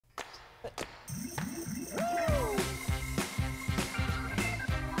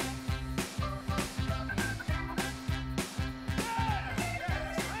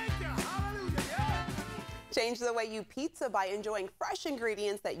Change the way you pizza by enjoying fresh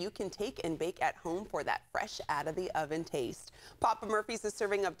ingredients that you can take and bake at home for that fresh out of the oven taste. Papa Murphy's is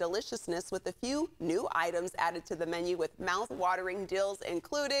serving up deliciousness with a few new items added to the menu with mouth-watering deals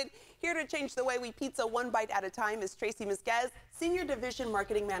included. Here to change the way we pizza one bite at a time is Tracy Misquez, Senior Division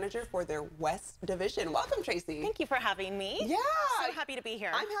Marketing Manager for their West Division. Welcome, Tracy. Thank you for having me. Yeah. So happy to be here.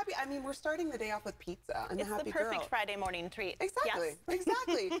 I'm happy. I mean, we're starting the day off with pizza. I'm a happy It's the perfect girl. Friday morning treat. Exactly. Yes.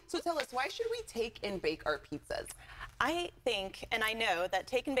 Exactly. So tell us, why should we take and bake our pizzas? I think, and I know, that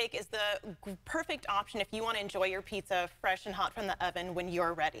take and bake is the perfect option if you want to enjoy your pizza fresh and hot from the oven when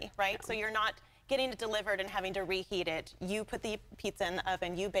you're ready, right? Yeah. So you're not getting it delivered and having to reheat it. You put the pizza in the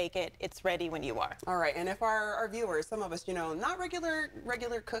oven, you bake it, it's ready when you are. All right, and if our viewers, some of us, you know, not regular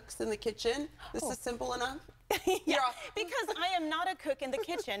cooks in the kitchen, this is simple enough? Yeah, because I am not a cook in the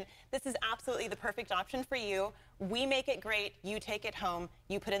kitchen. This is absolutely the perfect option for you. We make it great, you take it home,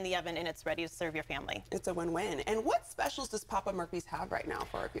 you put it in the oven, and it's ready to serve your family. It's a win-win. And what specials does Papa Murphy's have right now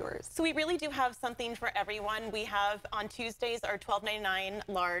for our viewers? So we really do have something for everyone. We have on Tuesdays our $12.99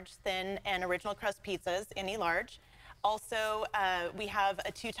 large, thin, and original crust pizzas, any large. Also, we have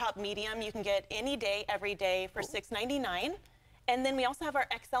a two-top medium you can get any day, every day for $6.99. And then we also have our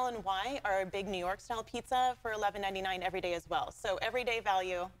XL and Y, our big New York style pizza for $11.99 every day as well. So everyday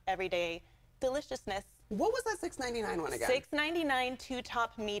value, everyday deliciousness. What was that $6.99 one again? $6.99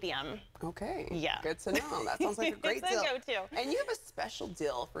 two-top medium. Okay. Yeah. Good to know. That sounds like a great It's deal. a go-to. And you have a special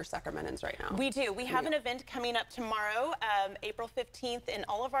deal for Sacramentans right now. We do. We have an event coming up tomorrow, April 15th, in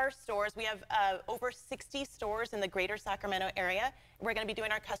all of our stores. We have over 60 stores in the greater Sacramento area. We're going to be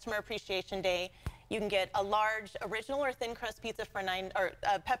doing our Customer Appreciation Day. You can get a large original or thin crust pizza for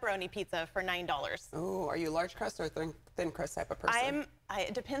pepperoni pizza for $9. Oh, are you a large crust or thin crust type of person?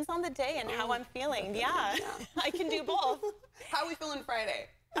 It depends on the day and how I'm feeling. Yeah, I can do both. How are we feeling Friday?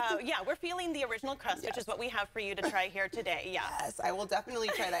 Yeah, we're feeling the original crust, which is what we have for you to try here today. Yeah. Yes, I will definitely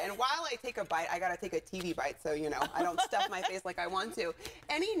try that. And while I take a bite, I gotta take a TV bite, so you know I don't stuff my face like I want to.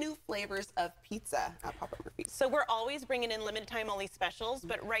 Any new flavors of pizza at Papa Murphy's? So we're always bringing in limited time only specials,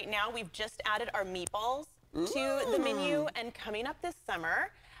 but right now we've just added our meatballs to the menu, and coming up this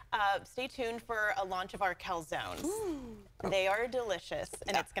summer, stay tuned for a launch of our calzones. They are delicious,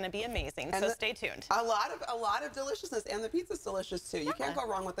 and it's going to be amazing. And so stay tuned. A lot of deliciousness, and the pizza's delicious too. You can't go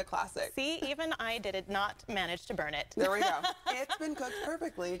wrong with the classic. See, even I did not manage to burn it. There we go. It's been cooked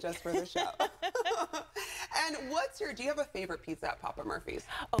perfectly just for the show. And do you have a favorite pizza at Papa Murphy's?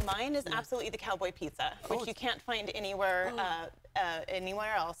 Oh, mine is absolutely the cowboy pizza, which you can't find anywhere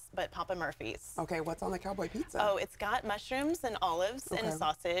else but Papa Murphy's. Okay, what's on the cowboy pizza? Oh, it's got mushrooms and olives and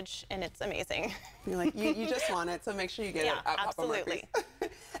sausage, and it's amazing. You're like, you just want it, so make sure you get it at Papa Murphy's.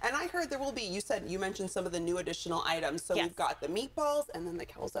 And I heard there will be, you mentioned some of the new additional items. So we've got the meatballs and then the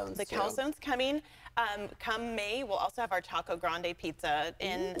calzones The calzones coming. Come May, we'll also have our Taco Grande pizza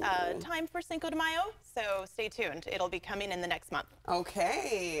in time for Cinco de Mayo. So stay tuned. It'll be coming in the next month.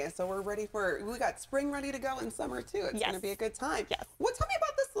 Okay, so we got spring ready to go and summer too. It's going to be a good time. Yes. Well, tell me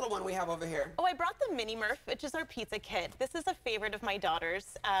about this little one we have over here. Oh, I brought the Mini Murph, which is our pizza kit. This is a favorite of my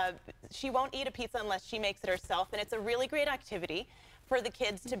daughter's. She won't eat a pizza unless she makes it herself, and it's a really great activity for the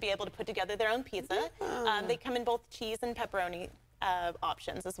kids to be able to put together their own pizza. They come in both cheese and pepperoni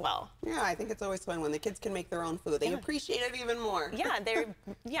options as well. Yeah, I think it's always fun when the kids can make their own food. They appreciate it even more. Yeah, they're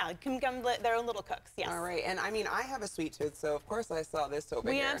can become their own little cooks. Yes. All right, and I mean, I have a sweet tooth, so of course I saw this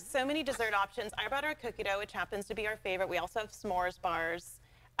over here. We have so many dessert options. I brought our cookie dough, which happens to be our favorite. We also have s'mores bars.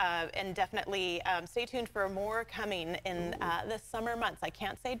 And definitely stay tuned for more coming in the summer months. I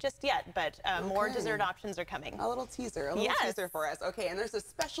can't say just yet, but more dessert options are coming. A little teaser, teaser for us. Okay, and there's a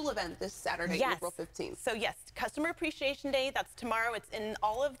special event this Saturday, April 15th. So yes, Customer Appreciation Day, that's tomorrow. It's in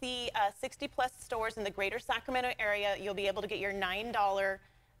all of the 60+ stores in the greater Sacramento area. You'll be able to get your $9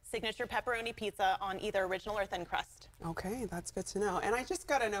 signature pepperoni pizza on either original or thin crust. Okay, that's good to know. And I just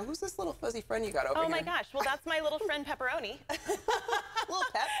gotta know, who's this little fuzzy friend you got over here? Oh my gosh, well that's my little friend Pepperoni. Little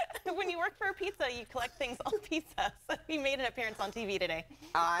pet. When you work for a pizza, you collect things on pizza. So he made an appearance on TV today.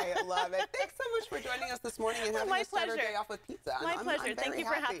 I love it. Thanks so much for joining us this morning and having a Saturday off with pizza. My pleasure. Thank you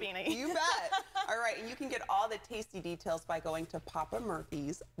for having me. You bet. All right, and you can get all the tasty details by going to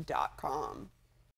papamurphys.com.